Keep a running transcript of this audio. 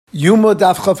Yuma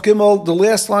Daf Chav Gimel, the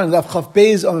last line of Daf Chav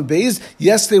Beis on Beis.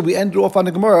 Yesterday we ended off on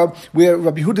the Gemara where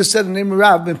Rabbi Huda said in the name of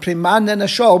Rav that the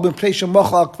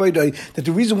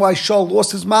reason why Shaul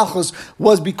lost his malchus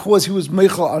was because he was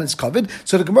meichel on his covet.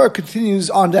 So the Gemara continues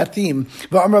on that theme.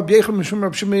 And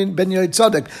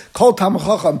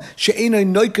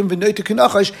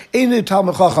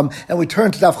we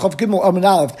turn to Daf Chav Gimel Amud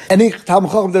Aleph. Any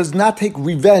Talmud Chacham does not take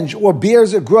revenge or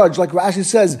bears a grudge, like Rashi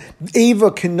says,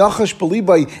 Eva Kinachash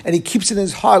Belibai, and he keeps it in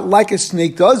his heart like a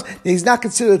snake does, then he's not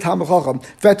considered a Talmud Chacham. In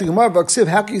fact, the Gemara Vaksiv,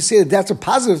 how can you say that that's a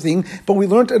positive thing? But we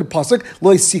learned in the pasuk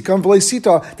Lo Sikam V'Lo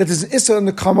Sita that there's an Issa in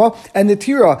the Kama and the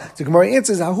Tira. The Gemara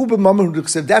answers Hahu b'Mammon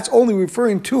Huksiv. That's only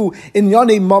referring to in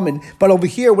Yane Mammon. But over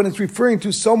here, when it's referring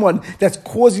to someone that's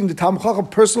causing the Talmud Chacham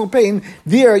personal pain,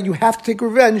 there you have to take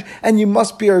revenge and you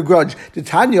must bear a grudge. The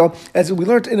Tanya, as we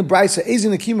learned in the Brisa,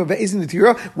 Ezin Nekima Ve'ezin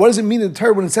Tira. What does it mean in the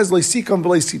Torah when it says Lo Sikam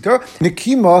V'Lo Sita?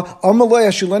 Nekima Amalei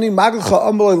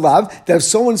that if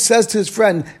someone says to his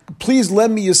friend, please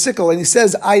lend me your sickle, and he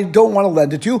says, I don't want to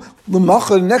lend it to you, the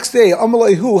next day, and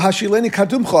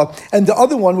the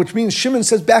other one, which means Shimon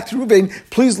says back to Reuven,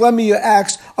 please lend me your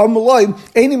axe, I'm not going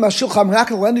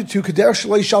to lend it to you,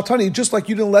 just like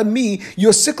you didn't lend me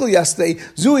your sickle yesterday.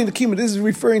 Zui Nekima, this is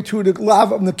referring to the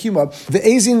lav of Nekima. The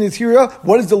Ezin Netira,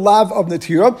 what is the lav of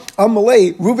Netira?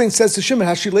 Amalei, Reuven says to Shimon,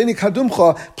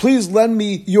 please lend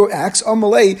me your axe.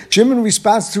 Amalei, Shimon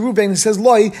responds to Reuven and says,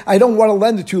 Loi, I don't want to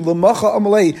lend it to you. Lamacha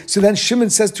Amalei. So then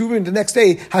Shimon says to Reuven the next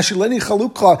day, Hashileni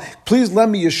Chalukha, please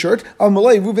lend me your shirt.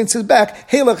 Amalei, Reuven says back,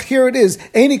 hey look, here it is.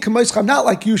 Eini Kamaischa, not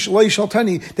like you, Shalei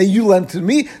Shaltani, that you lent to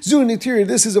me. Zu Nitiri,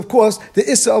 this is of course the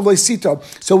Issa of Leisita.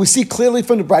 So we see clearly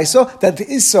from the Brisa that the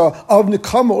Issa of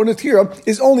Nekama or Natira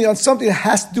is only on something that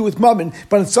has to do with Mammon,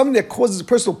 but on something that causes a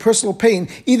personal pain,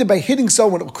 either by hitting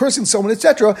someone or cursing someone,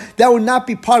 etc., that would not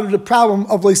be part of the problem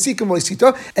of Leisika and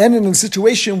Leisita. And in a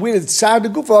situation where it's Sa'ar de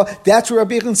Gufa, that's where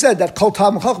Rabbi Yechon said that Kol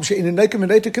Talmud Chacham she'ein neikim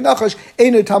v'neitik kenachash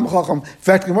ein Talmud Chacham. In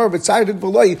fact, Gemara v'tzayid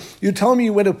v'loi, you're telling me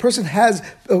when a person has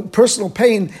personal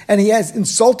pain and he has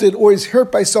insulted or is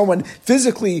hurt by someone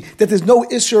physically that there's no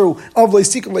issue of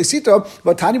leisika leisita.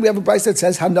 But Tani, we have a Brisa that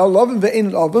says Hanal Lovim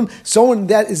ve'ein Lovim, someone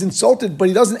that is insulted but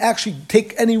he doesn't actually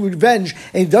take any revenge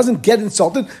and he doesn't get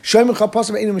insulted. Shoyim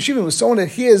chapasim ve'ein mashivim, with someone that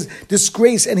hears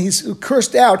disgrace and he's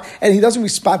cursed out and he doesn't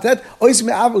respond to that. Ois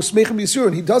me'avu smechem yisur,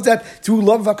 and he does that through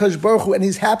love of HaKadosh Baruch Hu, and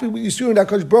he's happy with Yisur, and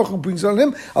HaKadosh Baruch Hu brings on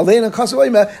him. On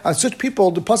such people,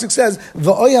 the pasuk says,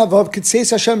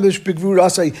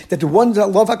 that the ones that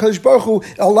love HaKadosh Baruch Hu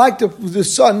are like the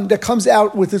sun that comes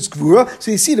out with its gvura. So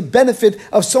you see the benefit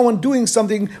of someone doing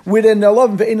something with an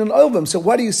love ve'ein an olvam. So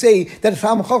why do you say that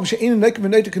Talmud Chacham she'ein neikim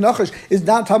v'neitik kenachash is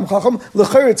not Talmud Chacham?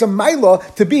 L'cher, it's a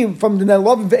maila to be from the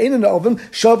love ve'ein an olvam,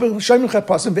 shoyim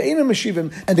chapasim ve'ein an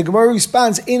mashivim. And the Gemara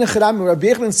responds, ein chadam. Rabbi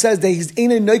Yechon says that he's ein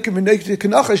neikim v'neitik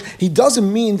kenachash. He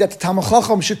doesn't mean that the Talmud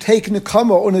Chacham should take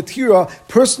nekama or netira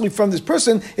personally from this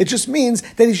person. It just means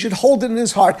that he should hold it in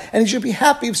his heart and he should be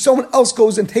happy if someone else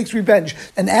goes and takes revenge.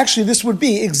 And actually this would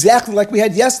be exactly like we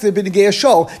had yesterday in B'negei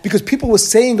Shaul, because people were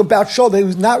saying about Shaul that he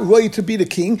was not ready to be the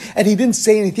king and he didn't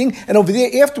say anything, and over there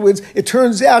afterwards it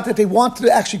turns out that they wanted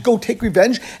to actually go take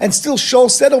revenge, and still Shaul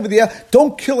said over there,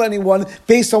 don't kill anyone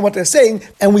based on what they're saying.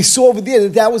 And we saw over there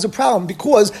that was a problem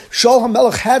because Shaul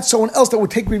HaMelech had someone else that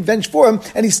would take revenge for him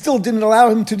and he still didn't allow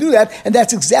him to do that. And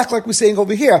that's exactly like we're saying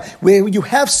over here, where you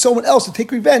have someone else to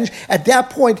take revenge. At that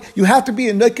point, you have to be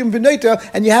a neikim v'neita,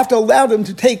 and you have to allow them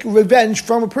to take revenge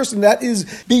from a person that is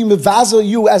being mevazel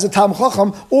you as a Talmud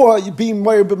Chacham or being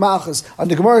moyer b'malchus. And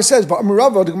the Gemara says, but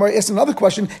the Gemara asks another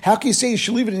question: how can you say you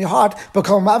should leave it in your heart? If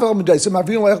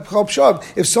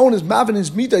someone is mavin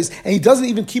his midas and he doesn't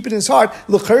even keep it in his heart,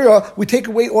 l'chera, we take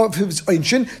away all of his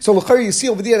ancient. So l'chera, you see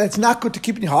over there, that's not good to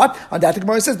keep in your heart. On that, the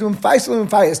Gemara says,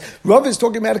 Rav is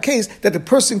talking about a case that the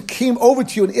person came over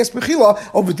to you and asked mechila.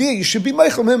 Over there, you should be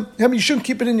meichel him. You shouldn't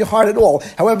keep it in your heart at all.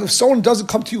 However, if someone doesn't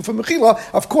come to you for mechila,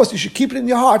 of course you should keep it in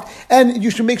your heart, and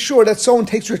you should make sure that someone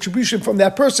takes retribution from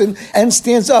that person and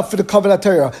stands up for the covenant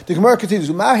Torah. The Gemara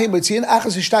continues. We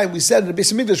said in the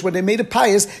Beis Hamikdash when they made a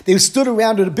pious, they stood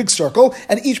around in a big circle,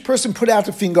 and each person put out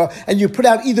a finger, and you put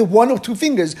out either one or two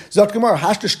fingers. Zot Gemara,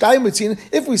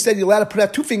 if we said you're allowed to put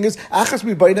out two fingers,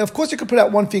 of course you can put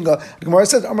out one finger. The Gemara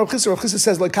says, Rav Chisda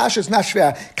says, like kasha is not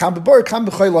shver.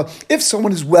 If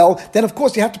someone is well, then of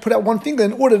course you have to put out one finger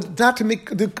in order not to make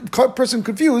the person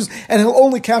confused, and he'll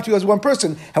only count you as one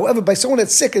person. However, by someone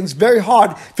that's sick, and it's very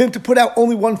hard for him to put out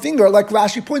only one finger, like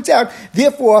Rashi points out,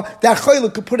 therefore that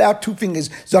chayla could put out two fingers.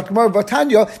 Zakmar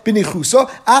Vatanya b'nichusa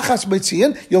achas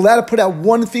b'tzion. You're allowed to put out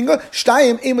one finger.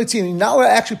 Shtayim ematzion. You're not allowed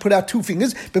to actually put out two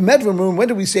fingers. B'medvim, when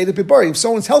do we say that b'bari? If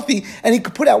someone's healthy and he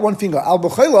could put out one finger, al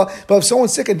b'chayla but if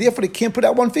someone's sick and therefore they can't put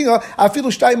out one finger,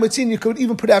 you could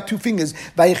even put out two fingers.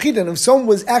 And if someone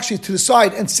was actually to the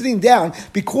side and sitting down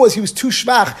because he was too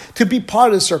shvach to be part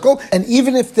of the circle, and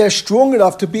even if they're strong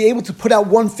enough to be able to put out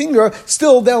one finger,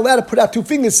 still they're allowed to put out two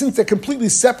fingers since they're completely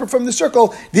separate from the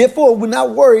circle. Therefore, we're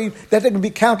not worried that they're going to be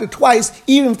counted twice,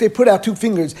 even if they put out two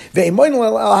fingers.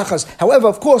 However,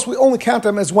 of course, we only count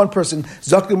them as one person.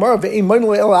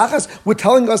 We're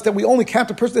telling us that we only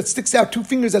count a person that sticks out two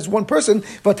fingers as one person.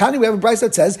 Vatani, we have a Bryce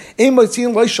that says,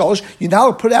 you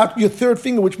now put out your third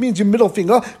finger, which means your middle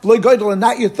finger, and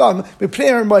not your thumb,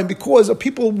 because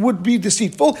people would be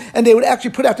deceitful, and they would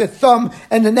actually put out their thumb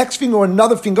and the next finger or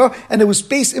another finger, and there was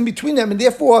space in between them, and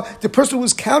therefore the person who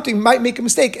was counting might make a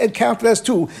mistake and count it as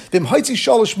two.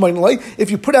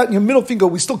 If you put out your middle finger,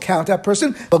 we still count that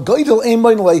person.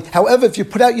 However, if you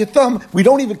put out your thumb, we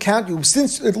don't even count you,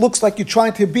 since it looks like you're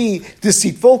trying to be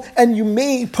deceitful, and you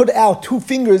may put out two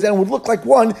fingers and it would look like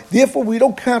one, therefore we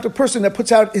don't count a person that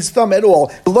puts out his thumb at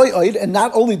all. And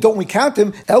not only don't we count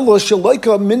him,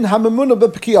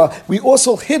 we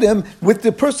also hit him with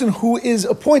the person who is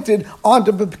appointed on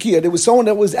the B'Pekiyah. There was someone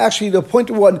that was actually the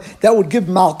appointed one that would give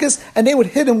Malchus, and they would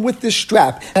hit him with this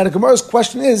strap. And the Gemara's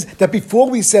question is that before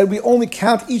we said we only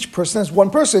count each person as one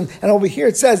person, and over here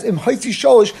it says, Im Haitzi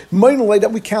Sholish,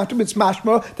 that we count him, it's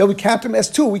mashma, that we count him as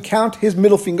two. We count his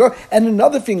middle finger and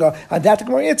another finger. And that the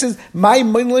Gemara answers, my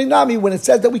Moinolei Nami, when it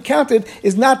says that we counted,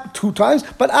 is not two times,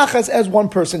 but achas as one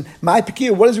person. My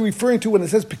Pekiyah, what is it referring to when it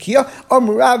says Pekiyah?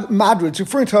 Amrav Madra, it's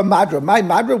referring to a Madra. My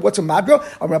Madra, what's a Madra?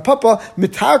 Amrav Papa,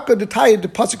 Mitarka Detaya, the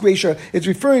Pasuk Reisha. It's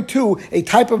referring to a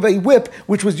type of a whip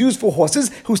which was used for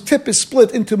horses, whose tip is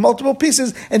split into multiple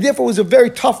pieces, and therefore was a very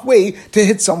tough way to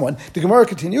hit someone. The Gemara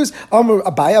continues,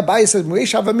 Abaya says,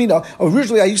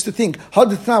 originally I used to think, when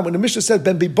the Mishnah said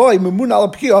Ben Biboy, Mumun al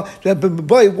Pekiyah, that Ben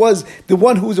Biboy was the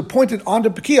one who was appointed on the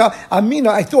Pekiyah, Amina,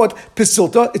 I thought,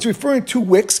 Pisilta, it's referring to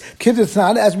wicks,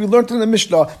 Kidithan, as we learned in the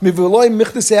Mishnah,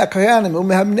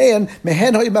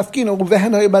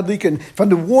 from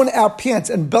the worn out pants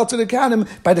and belts of the Kahanim,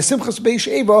 by the Simchas Beis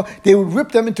Sheva, they would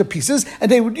rip them into pieces,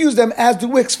 and they would use them as the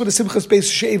wicks for the Simchas Beis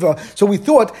Sheva. So we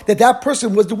thought that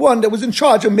person was the one that was in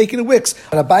charge of making the wicks.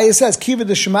 And Abaye says, Kiva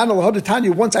the Shemana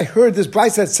l'Hadatanya, once I heard this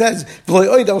Bryce that says,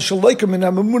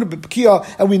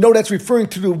 and we know that's referring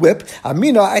to the whip,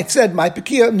 Amina, I said, my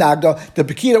Pekiyah, Nagda, the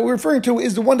Pekiyah that we're referring to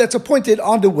is the one that's appointed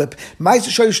on the whip. We have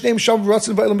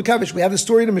the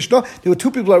story in the Mishnah, there were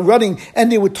two people that were running,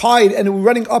 and they were tied, and they were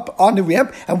running up on the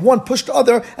ramp, and one pushed the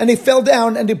other, and they fell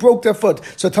down, and they broke their foot.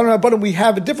 So Tanur Rabbanan, we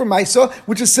have a different Maisa,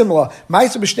 which is similar.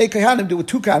 Maisa b'shnei kahanim, there were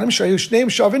two kahanim, shayu shneim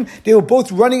shavin, they were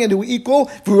both running, and they were equal,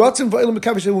 they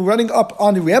were running up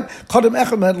on the ramp,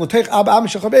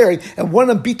 and one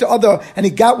of them beat the other, and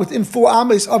he got within 4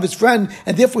 amas of his friend,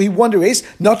 and therefore he won the race.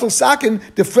 Natal Sakin,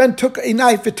 the friend took a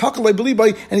knife,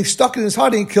 and he stuck it in his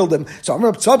heart, and he killed him. So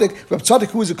Rab Tzaddik,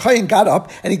 who was a kohen, got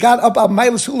up, and he got up on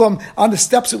the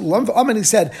steps of Ulam, and he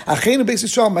said,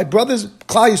 my brothers,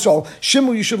 Klal Yisrael,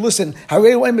 Shimu, you should listen.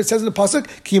 It says in the pasuk,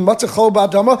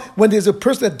 when there's a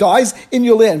person that dies in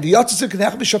your land, and the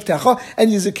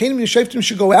Zakanim and Sheftim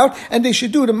should go out, and they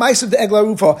should do the mice of the Egla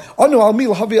Rufa.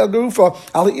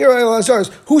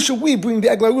 Who should we bring the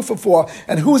Egla Rufa for?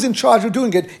 And who's in charge of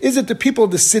doing it? Is it the people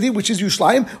of the city, which is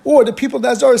Yerushalayim, or the people of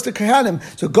Nazaris, the Kohanim?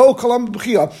 So go Kalam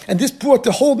B'chia. And this brought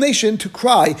the whole nation to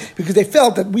cry, because they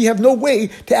felt that we have no way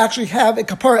to actually have a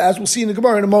kapara, as we'll see in the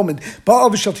Gemara in a moment.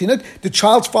 The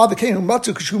child's father came, and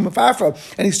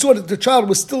he saw that the child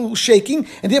was still shaking,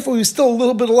 and therefore he was still a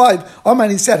little bit alive.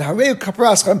 And he said,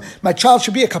 my child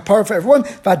should be a kapara for everyone,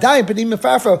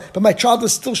 but my child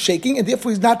is still shaking, and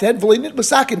therefore he's not dead,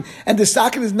 and the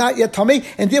sakin is not yet tummy,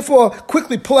 and therefore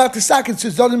quickly pull out the sakin so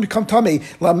it doesn't become tummy.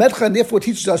 And therefore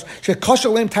teaches us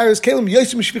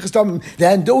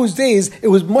that in those days it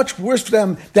was much worse for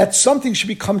them that something should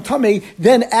become tummy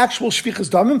than actual shvichas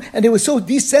damim, and they were so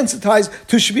desensitized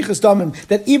to shvichas damim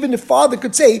that even the father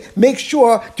could say, make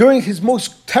sure during his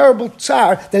most terrible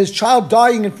tsar, that his child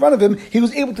dying in front of him, he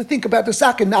was able to think about the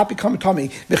sack and not become a tummy.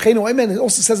 It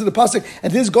also says in the pasuk,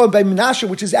 and this is going by Menashe,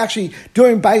 which is actually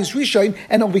during Bayis Rishon,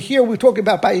 and over here we're talking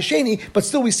about Bayis Sheni, but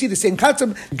still we see the same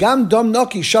concept. Gam dam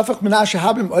naki shafach Menashe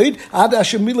habim oid ad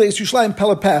asher mila is Yerushalayim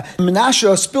pelapeh.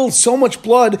 Menashe spilled so much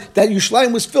blood that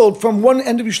Yerushalayim was filled from one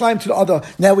end of Yerushalayim to the other.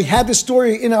 Now we had this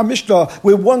story in our Mishnah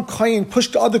where one kohen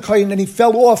pushed the other kohen and he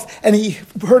fell off and he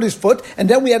hurt his foot, and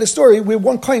then we had a story where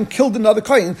one kohen killed another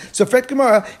kohen. So Fred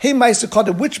Gemara, hey Maisa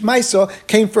Kada, which Maisa Paisa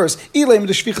came first. If the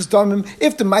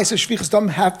Maisa Shvichas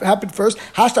Damim happened first,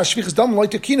 Hashta Shvichas Damim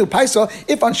like Tekinu Paisa.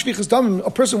 If on Shvichas Damim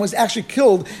a person was actually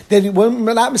killed, then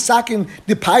we're not misaking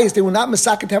the pious, they were not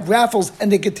misaking to have raffles,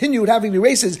 and they continued having the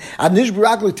races. And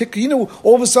Nishbaragli Tekinu,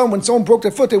 all of a sudden when someone broke their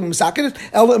foot, they were misaking it.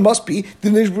 Ella, it must be the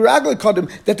Nishbaragli Kadim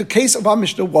that the case of our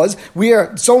Mishnah was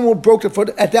where someone broke their foot.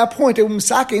 At that point, they were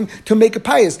misaking to make a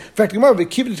pious. In fact, if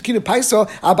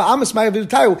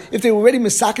they were already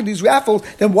misaking these raffles,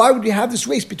 then why would you have this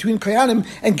race between Kayanim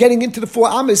and getting into the 4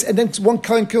 Amas and then one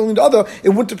Kayan killing the other? It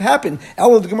wouldn't have happened.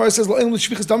 The Gemara says,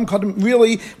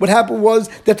 really, what happened was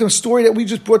that the story that we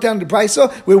just brought down to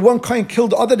Brisa, where one Kayan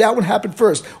killed the other, that one happened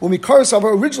first. When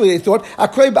originally they thought,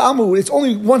 it's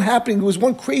only one happening. It was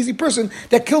one crazy person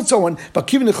that killed someone.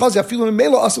 But once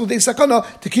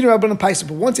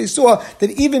they saw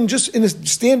that even just in a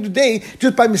standard day,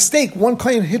 just by mistake, one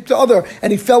Kayan hit the other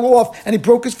and he fell off and he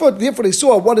broke his foot. Therefore, they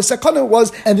saw what a sakana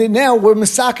was, and they now were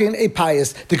masakin a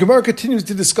pious. The Gemara continues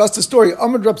to discuss the story.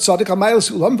 Amar Rab Tzadok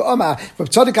Amaylos Ulam V'Amar. Rab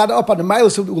Tzadok got up on the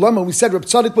Milos of the Ulam, and we said Rab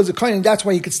Tzadok was a Kayan, and that's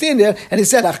why he could stand there. And he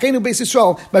said, Achenu Beis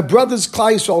Yisrael, my brothers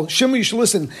Klal Yisrael, Shimon, you should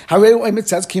listen. Hareu Emet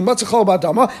says, Ki Matzachol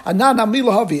Ba'Adama, Anan Amli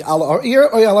Lahavi, Al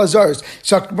Ar'ir or Al Azars.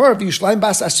 So Gemara V'Yishleim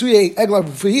Bas Asuye Eglar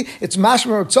Rufi. It's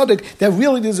mashma Rab Tzadok that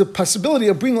really there's a possibility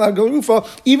of bringing Eglar Rufa,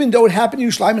 even though it happened in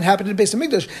Yishleim and happened in the Beis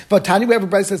Hamikdash. But Tani, we have a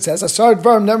Brisa that says, Asar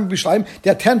Dvarim Never B'Yishleim.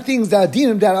 There are 10 things that are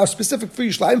dinim that are specific for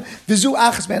Yishleim. Vizu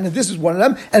Achas Man, and this is one of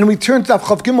them. And we turn to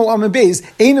Chav Gimel Amud Beis.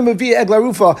 Einam Avia Eglar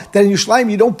Rufa. That in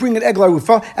Yishleim you don't bring an Eglar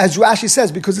Rufa, as Rashi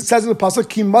says, because it says in the pasuk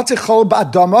Ki Matzechol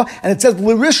Ba'Adama, and it says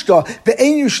L'Rishta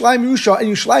Ve'ein Yishleim Yusha, and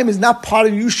Yishleim is not part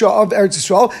of Yusha of Eretz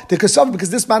Yisrael. The Kasav, because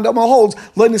this man Dama holds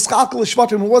Lo Nischalkel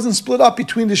L'Shvatim, it wasn't split up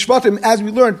between the Shvatim as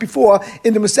we learned before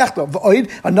in the Masechta.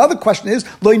 Another question is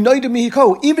Lo Noida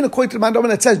Mihiko. Even according to the man Dama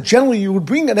that says generally you would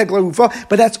bring an Eglar Rufa,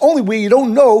 but that's only where you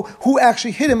don't know who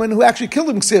actually hit him and who actually killed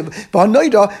him. But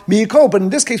in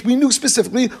this case, we knew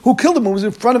specifically who killed him. It was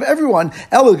in front of everyone.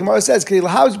 The Gemara says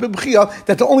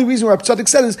that the only reason Rab Tzadok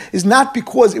said is not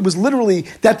because it was literally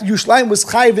that Yishleim was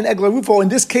chayiv in Eglar Rufa. In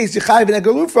this case, chayiv in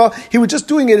Eglar Rufa. He was just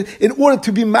doing it in order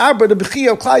to be marba the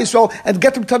bechia of Klal Yisrael and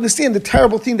get them to understand the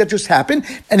terrible thing that just happened.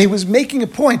 And he was making a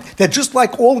point that just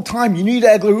like all the time, you need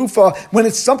Eglar Rufa when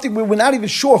it's something where we're not even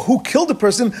sure who killed the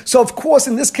person. So of course,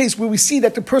 in this case, where we see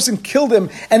that the person killed him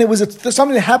and it was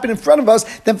something that happened in front of us,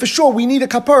 then for sure we need a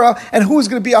kapara, and who is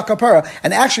going to be our kapara?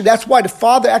 And actually, that's why the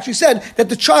father actually said that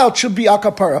the child should be our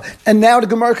kapara. And now the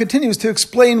Gemara continues to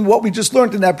explain what we just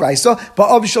learned in that brisa. But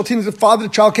obviously, the father, the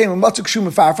child came and matzuk shum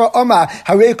farfa Omar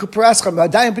harei kuparascham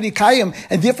adayim b'ni kayim,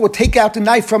 and therefore take out the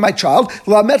knife from my child.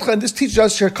 And this teaches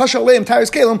us shekasha leim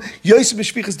taris kelim yosef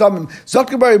b'shvichas damim.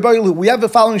 We have the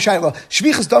following shaila: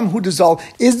 shvichas dam hu dezal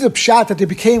is the pshat that they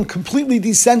became completely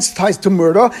desensitized to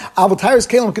murder. But Taris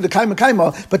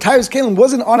Kalim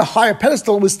wasn't on a higher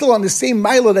pedestal, it was still on the same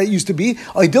mila that it used to be,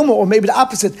 or maybe the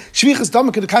opposite. Shvichas Dam.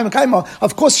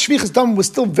 Of course, Shvichas Dam was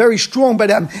still very strong by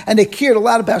them, and they cared a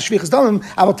lot about Shvichas Dam.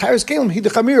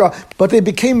 But they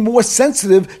became more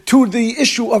sensitive to the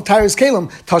issue of Taris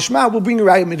Kalim. Tashma will bring you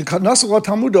right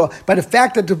by the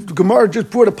fact that the Gemara just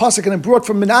brought a pasuk and it brought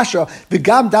from Menashe, the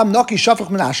Gam Dam Naki Shafach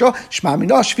Menashe, Shma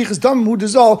Minash Shvichas Dam Hu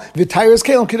Dezal, the Taris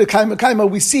Kalim Kidakaima.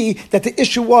 We see that the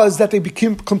issue was that they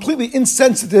became completely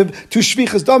insensitive to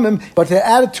Shvichas Damim, but their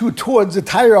attitude towards the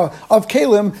Tyra of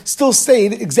Kalim still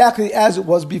stayed exactly as it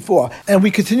was before. And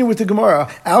we continue with the Gemara.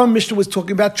 Our Mishnah was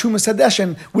talking about Trumas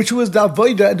Hadeshen, which was the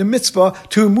avodah and the mitzvah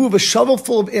to remove a shovel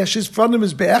full of ashes from the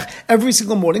Mizbeach every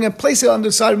single morning and place it on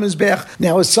the side of the Mizbeach.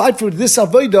 Now, aside from this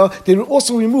avodah, they would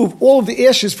also remove all of the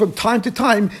ashes from time to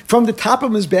time from the top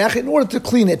of the Mizbeach in order to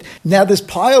clean it. Now, this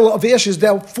pile of ashes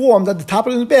that formed at the top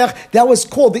of the Mizbeach, that was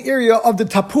called the area of the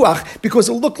tapuach because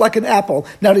it looked like an apple.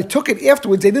 Now they took it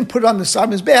afterwards, they didn't put it on the side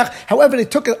of his back, however they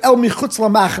took it el michutz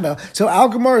lamachna. So our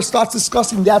Gemara starts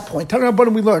discussing that point. Tell me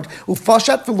we learned.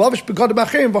 Ufashat v'lavish begadim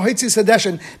acherim v'hoitzi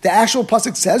sedeshen. The actual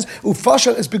pasuk says,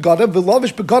 Ufashat is begadim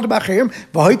v'lavish begadim acherim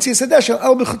v'hoitzi sedeshen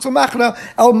el michutz lamachna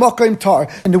el makayim tar.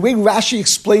 And the way Rashi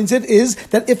explains it is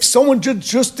that if someone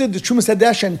just did the Trumas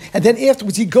Hadeshen and then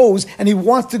afterwards he goes and he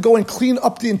wants to go and clean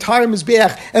up the entire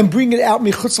mizbeach and bring it out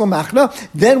michutz lamachna,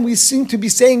 then we seem to be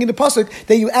saying in the pasuk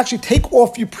that you actually take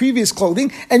off your previous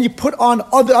clothing and you put on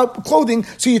other clothing,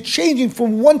 so you're changing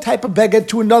from one type of beged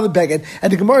to another beged.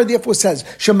 And the Gemara therefore says,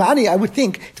 Shemani, I would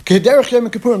think,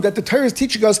 that the Torah is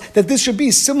teaching us that this should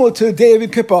be similar to the day of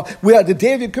Yom Kippur, where the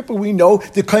day of Yom Kippur we know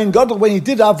the Kohen Gadol, when he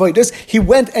did avodas, he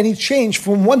went and he changed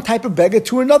from one type of beged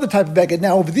to another type of beged.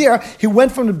 Now over there, he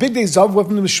went from the big day zav,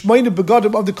 from the shmoyne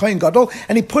begadim of the Kohen Gadol,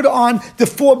 and he put on the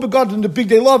 4 begadim, the big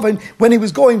day love, and when he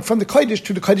was going from the Kodesh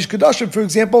to the Kodesh Kodashim, for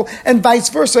example, and vice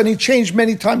versa, and he changed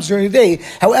many times during the day.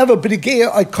 However, B'negei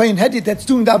a kohen hedit that's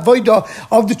doing the avodah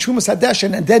of the Trumas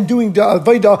HaDeshen and then doing the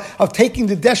avodah of taking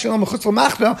the Deshen on Mechutz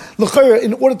L'Machna, l'chayr,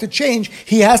 in order to change,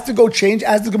 he has to go change,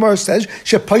 as the Gemara says,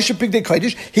 Shepaisha Bigdei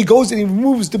Kodesh, he goes and he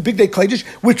removes the Bigdei Kodesh,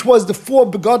 which was the 4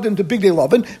 begotten to Bigdei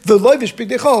Lavan, the Loivish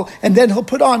Bigdei Chol, and then he'll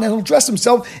put on and he'll dress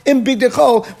himself in Bigdei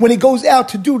Chol when he goes out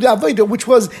to do the avodah, which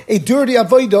was a dirty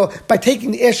avodah. By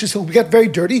taking the ashes, he'll get very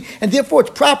dirty, and therefore it's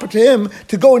proper to him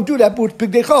to go and do that with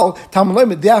Bigdei Chol.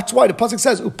 That's why the pasuk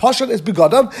says, "Upashat es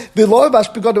begodav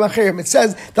v'loivash begodim acherim." It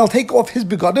says they'll take off his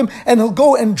begodim and he'll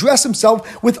go and dress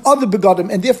himself with other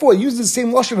begodim, and therefore he uses the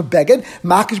same lashon of beged,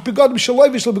 makish begodim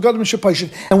shaloivish begodim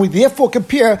shapashit, and we therefore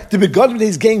compare the begodim that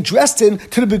he's getting dressed in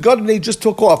to the begodim that he just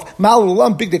took off. Mal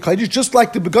ulam Bigdei Kodesh, just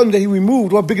like the begodim that he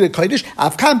removed or Bigdei Kodesh.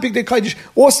 Avkan Bigdei Kodesh,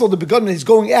 also the begodim that he's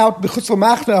going out b'chutz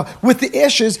l'machna with the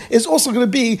ashes is also going to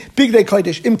be Bigdei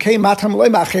Kodesh. Imkei matam loy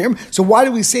ma'acherim. So why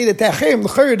do we say that the acherim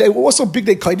l'chayr they were also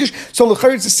Bigdei Kodesh? So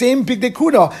l'chayr it's the same Bigdei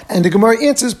Kuda. And the Gemara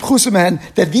answers pchusaman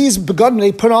that these begodim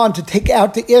they put on to take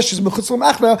out the ashes b'chutz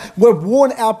l'machna were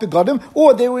worn out begodim,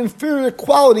 or they were inferior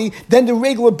quality than the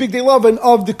regular Bigdei Lavan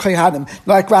of the Kohanim.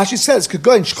 Like Rashi says,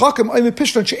 "Kagoyin shchakim oim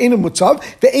pishton she'enum mutzav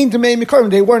ve'ein demei mikarim."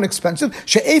 They weren't expensive.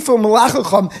 She'efel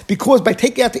malachacham, because by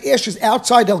taking out the ashes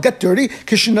outside they'll get dirty.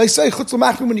 Kishnaisay chutz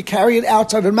l'machna, when you carry it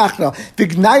outside of machna.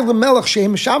 V'gnai l'melech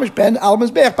she'em mishamish ben al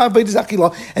mizbeach ba'avodas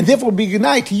achila, and therefore be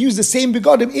gnai to use the same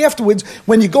begodim afterwards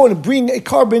when you go and bring a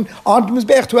carbon onto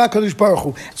mizbeach to HaKadosh Baruch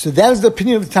Hu. So that is the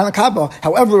opinion of the Tanna Kama.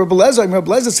 However, Rabbi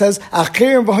Lezer says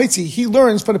acherim v'hoitzi. He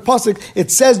learns from the pasuk.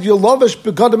 It says yolovish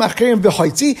begodim acherim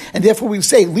v'hoitzi, and therefore we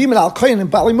say liman al kohen and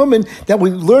bali mumin, that we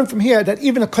learn from here that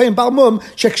even a kohen bal mum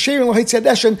sheksherim l'hoitzi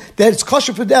adeshen, that it's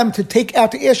kosher for them to take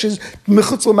out the ashes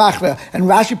mechutz l'machna. And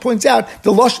Rashi points out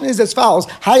the lashon is as follows: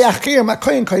 Hay acherim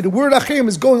akohen kai. The word acherim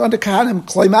is going under kahanim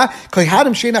kloima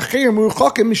kohanim shein acherim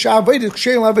uruchakim mishavedes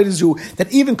ksherim lavedezu.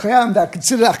 That even kohanim that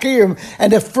consider acherim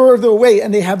and they're further away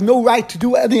and they have no right to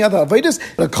do any other avodas,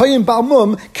 but a kohen bal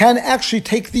mum can actually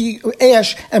take the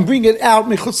ash and bring it out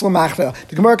mechutz l'machna.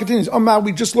 The Gemara continues, Omar,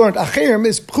 we just learned acherim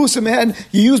is pchusim,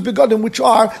 you use begodim which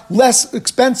are less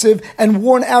expensive and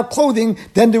worn out clothing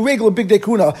than the regular Bigdei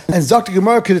Kuna. And Zakti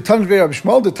Gemara to the Tanur Rabbi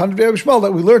Shmuel,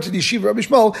 that we learned to the Yeshiva Rabbi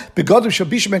Shmuel, begodim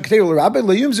shabishim and ketei l'rabbi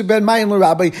le'yumzu ben mayin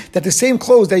l'rabbi, that the same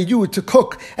clothes that you use to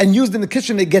cook and used in the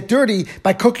kitchen, they get dirty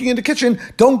by cooking in the kitchen,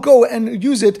 don't go and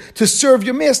use it to serve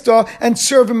your master and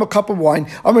serve him a cup of wine.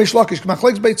 Amar Shlakish,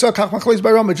 machlekes beitzah kach machlekes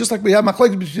b'rama, just like we have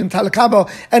machlekes between Tanna Kama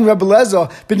and Rabbi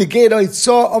Lezer, b'negei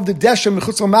haitzah of the deshem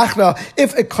mechutz l'machna,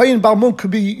 if a kohen bal mum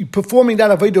could be performing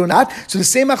that avodah or not. So the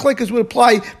same machlekes would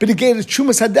apply b'negei the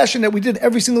Trumas HaDeshen that we did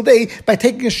every single day by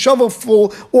taking a shovel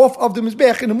full off of the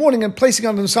mizbech in the morning and placing it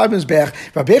on the side of the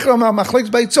mizbech. Rabbi Echra Amar machlekes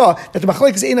beitzah, that the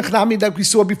machlekes einach nami that we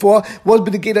saw before was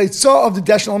b'negei haitzah of the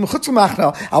deshen al mechutz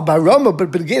l'machna al barama,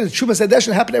 but b'negei the Trumas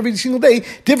HaDeshen happened every single day.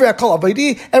 Divrei hakol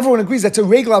avodah, everyone agrees that's a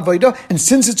regular avodah, and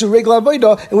since it's a regular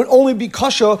avodah, it would only be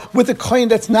kosher with a kohen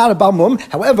that's not a bal mum.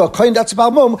 However, a kohen that's a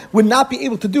bal mum would not be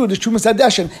able to do this Trumas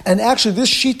HaDeshen. And actually, this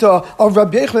shita of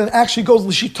Rabbi Yechon actually goes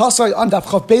l'shitasai on Daf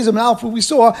Chav Beis and Alpha. We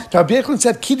saw that Rabbi Yechon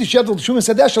said kiddush yadol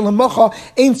Trumas HaDeshen lemocha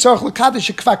ein tzarich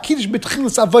l'kadosh shekva kiddush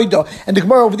b'tchilas avodah. And the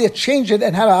Gemara over there changed it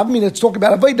and had a havamina that's talking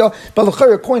about avodah. But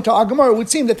l'chayr, according to our Gemara, it would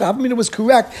seem that the havamina was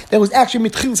correct. That was actually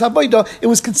mitchilas avodah. It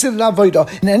was considered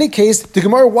avodah. In any case, the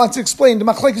Gemara wants to explain the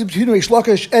machlekes between Reish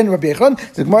Lakish and Rabbi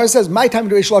Yechon. The Gemara says my time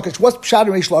to Reish Lakish. What's pshat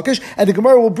in Reish Lakish? And the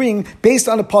Gemara will bring based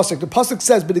on the pasuk. The pasuk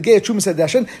says, "B'negei Trumas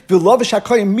HaDeshen v'lovish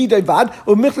hakohen midai vad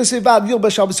u'michlas vad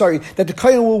yilbash al b'sari," that the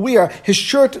kohen will wear his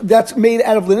shirt that's made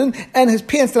out of linen and his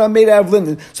pants that are made out of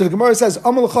linen. So the Gemara says,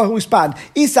 "Amar l'cha hu ispad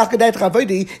isakadayt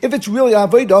chavodi." If it's really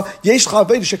avodah, yesh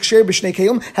chavodi sheksher b'shnei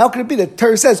kelim. How can it be that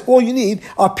Torah says all you need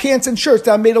are pants and shirts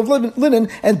that are made of linen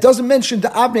and doesn't mention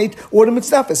the abnate or the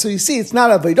mitznafis? So you see, it's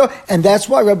not avodah, and that's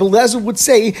why Rabbi Lezer would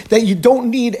say that you don't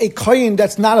need a kohen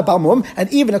that's not a bal mum,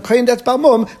 and even a kohen that's bal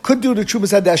mum could do the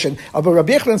Trumas HaDeshen. But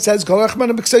Rabbi Yechon says,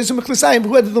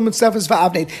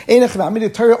 the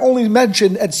Torah only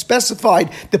mentioned and specified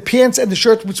the pants and the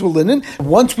shirts which were linen.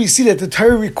 Once we see that the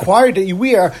Torah required that you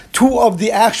wear two of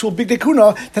the actual Bigdei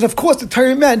Kuna, then of course the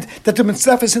Torah meant that the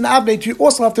Mitzvahs and Abnate you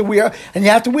also have to wear, and you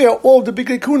have to wear all the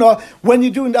Bigdei Kuna when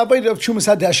you're doing the Avodah of Trumas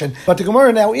HaDeshen. But the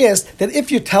Gemara now is that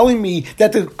if you're telling me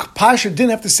that the Pasha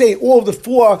didn't have to say all of the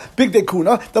 4 Bigdei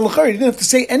Kuna, the L'chari didn't have to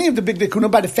say any of the Bigdei Kuna,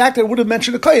 by the fact that it would have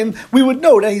mentioned a kohen, we would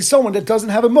know that he's someone that doesn't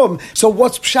have a mum. So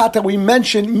what's pshat that we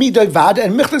mentioned midai vad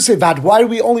and michlas vad? Why do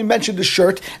we only mention the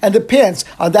shirt and the pants?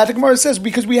 On that the Gemara says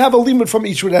because we have a limud from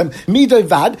each of them. Midai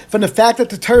vad, from the fact that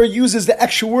the Torah uses the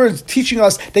extra words teaching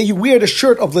us that you wear the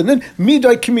shirt of linen.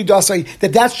 Midai kimidasai,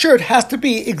 that shirt has to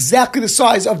be exactly the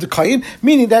size of of the kohen,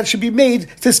 meaning that it should be made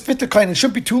to fit the kohen. It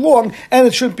shouldn't be too long and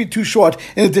it shouldn't be too short.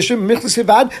 In addition, Michlas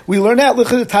Hevad, we learn out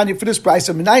Tanya for this price.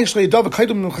 How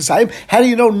do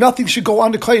you know nothing should go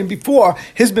on the kohen before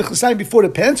his Michlasayim, before the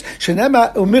pants?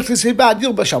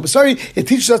 It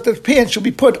teaches us that the pants should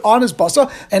be put on his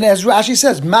basa, and as Rashi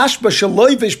says, mashba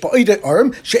shaloivish ba'idei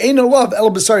arm she'eino love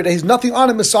el basari. There's nothing on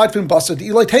him aside from basa.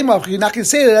 You're not going to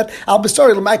say that al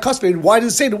basari l'may kasvei. Why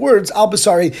does it say the words al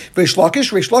basari? Reish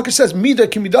Lakish says midai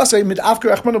kimidasei mid after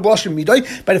achman b'lashon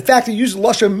midai. By the fact that he uses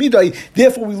lashon midai,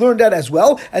 therefore we learn that as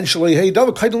well. And shaloihei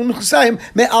davar kaidol michlasayim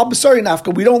me al basari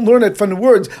nafka. We don't learn it from the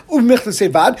words u'michlas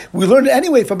hevad. We learn it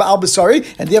anyway from al basari,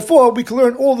 and therefore we can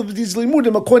learn all of these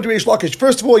limudim according to Reish Lakish.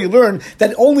 First of all, you learn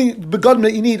that only begadim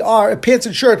that you need are a pants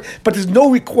and shirt, but there's no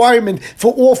requirement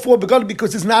for all four begadim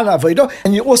because it's not an avodah.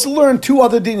 And you also learn two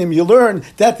other dinim. You learn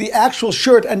that the actual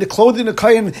shirt and the clothing of the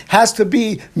kohen has to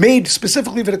be made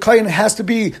specifically for the kohen, has to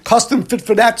be custom fit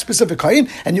for that specific kohen.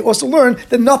 And you also learn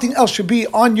that nothing else should be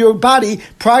on your body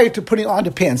prior to putting on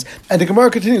the pants. And the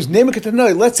Gemara continues,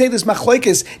 let's say this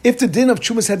machlokes, if the din of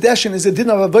Chumas Hadeshin is a din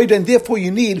of avodah, and therefore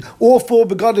you need all four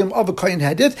begadim of a kohen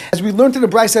headed. As we learned in the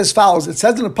Brisa as follows, it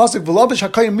says in the pasuk, "V'lavish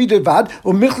hakohen midevad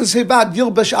u'michlas hevad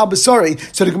yilbash al basari."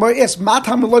 So the Gemara asks,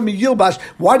 "Matam mi yilbash?"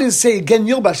 Why does it say again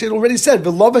yilbash? It already said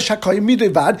 "V'lavish hakohen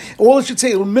midevad." All it should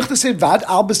say u'michlas hevad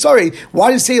al basari.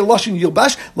 Why does it say lashon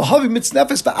yilbash? Lahavi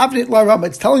mitznefes va'avneit la'rama.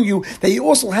 It's telling you that you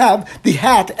also have the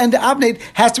hat and the avneit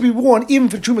has to be worn even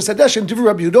for Chumas Hadeshin. Divrei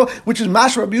Rabbi Yehuda, which is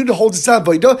Mash Rabbi Yehuda holds its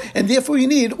avodah, and therefore you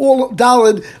need all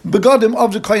daled begadim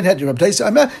of the kohen headed.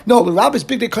 No, the rabbis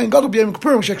big day kohen gadol b'yom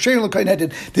kippurim shekshein l'kohen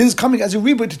headed. This is coming as a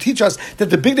rebbe to teach us that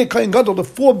the big day kohen gadol, the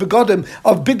four begadim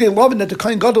of big day lovin that the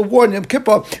kohen gadol wore in Yom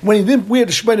Kippur when he didn't wear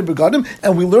the shemina begadim,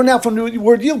 and we learn out from the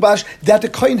word yilbash that the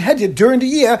kohen headed during the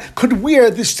year could wear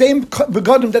the same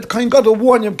begadim that the kohen gadol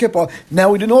wore in Yom Kippur. Now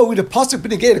we don't know with the pasuk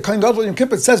b'negei the kohen gadol in Yom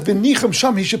Kippur, it says v'nichem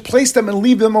sham, he should place them and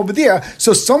leave them over there.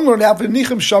 So some learn out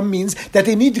v'nichem sham means that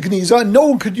they need the gniza and no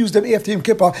one could use them after Yom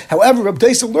Kippur. However, Rabbi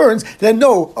Deisa learns that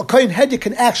no, a kohen headed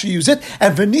can actually use it,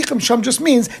 and v'nichem sham just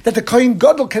means that the kohen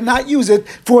gadol cannot use it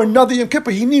for another Yom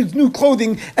Kippur. He needs new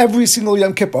clothing every single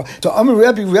Yom Kippur. So Amar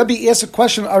Rebbe asked a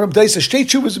question on Rabbi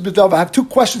Deisa. I have two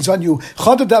questions on you.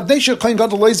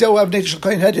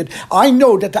 I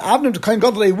know that the avnei of the kohen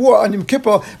gadol they wore on Yom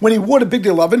Kippur when he wore the big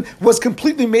day lovin was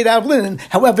completely made out of linen.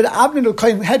 However, the avnei of the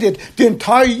kohen headed the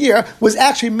entire year was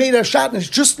actually made out of shatnez,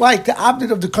 just like the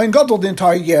avnei of the kohen gadol the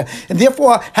entire year. And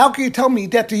therefore, how can you tell me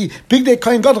that the big day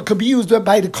kohen gadol could be used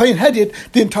by the kohen headed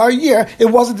the entire year? It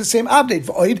wasn't the same avnei.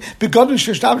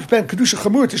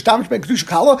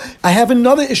 I have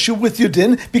another issue with your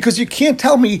din, because you can't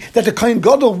tell me that the kohen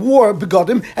gadol wore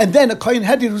begadim and then a kohen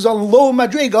headed who's on low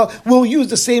madrega will use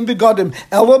the same begadim.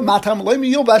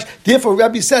 Therefore,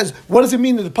 Rabbi says, what does it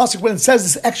mean in the pasuk when it says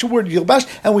this extra word yilbash?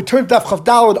 And we turn to Daf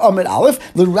Chavdalad Amid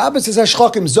Aleph. The Rabbi says,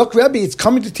 Zok Rabbi, it's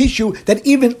coming to teach you that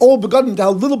even old begadim that are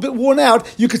a little bit worn out,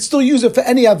 you could still use it for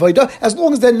any avodah as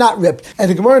long as they're not ripped. And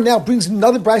the Gemara now brings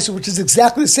another brisa which is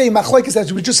exactly the same machlokes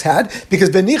as we just had, because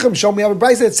Benichem Shom, we have a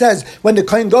brisa that says when the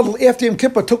kohen gadol after Yom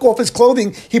Kippur took off his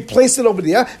clothing, he placed it over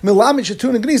there. Milamid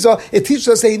Shatun and Gniza, it teaches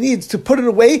us that he needs to put it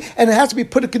away, and it has to be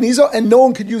put in Gniza, and no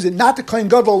one could use it. Not the kohen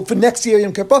gadol for next year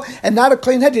Yom Kippur, and not a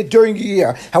kohen headed during the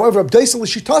year. However, Abdaisel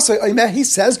L'Shitasa, he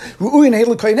says Ru'uyin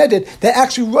Heilu kohen headed, they're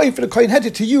actually right for the kohen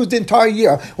headed to use the entire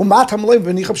year. So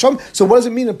what does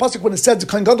it mean in pasuk when it says the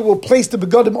kohen gadol will place the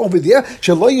begadim over there?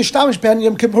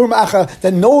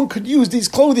 That no one could use these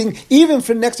clothing even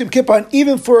for next Yom Kippur, and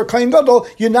even for a kohen gadol,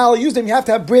 you're not allowed to use them. You have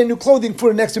to have brand new clothing for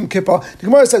the next Yom Kippur. The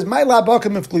Gemara says, "My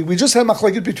labakam." We just have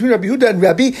machlokes between Rabbi Yehuda and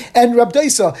Rabbi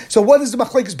Deisa. So what is the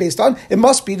machlokes based on? It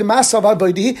must be the Masav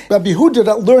Avodah. Rabbi Yehuda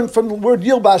that learned from the word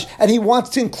yilbash, and he wants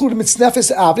to include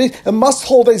mitznefes avnei. It must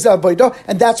hold as avodah,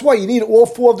 and that's why you need all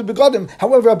four of the begadim.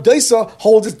 However, Rabbi Deisa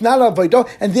holds it's not avodah,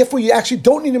 and therefore you actually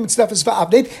don't need a mitznefes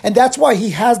avnei, and that's why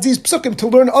he has these psukim to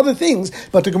learn other things.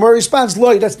 But the Gemara responds,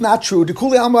 "Loi, that's not true. The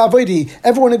kuli alma avodah.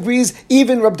 Everyone agrees.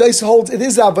 Even Rabbi Deisa holds it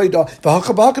is avodah.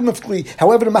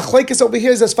 However, the machlokes over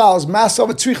here is as follows: Masav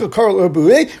tzricha karol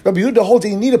urbuei. Rabbi Yehuda holds that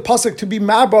you need a pasuk to be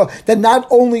marba. That not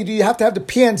only do you have to have the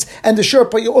pants and the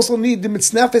shirt, but you also need the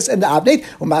mitznefes and the avnei.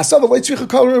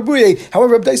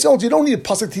 However, Rabbi Deisa holds you don't need a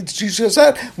pasuk to teach us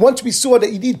that. Once we saw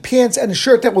that you need pants and a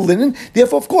shirt that were linen,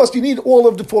 therefore, of course, you need all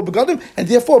of the four begadim, and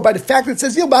therefore, by the fact that it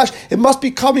says yilbash, it must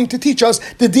be coming to teach us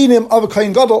the dinim of a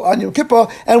kohen gadol on Yom Kippur,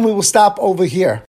 and we will stop over here.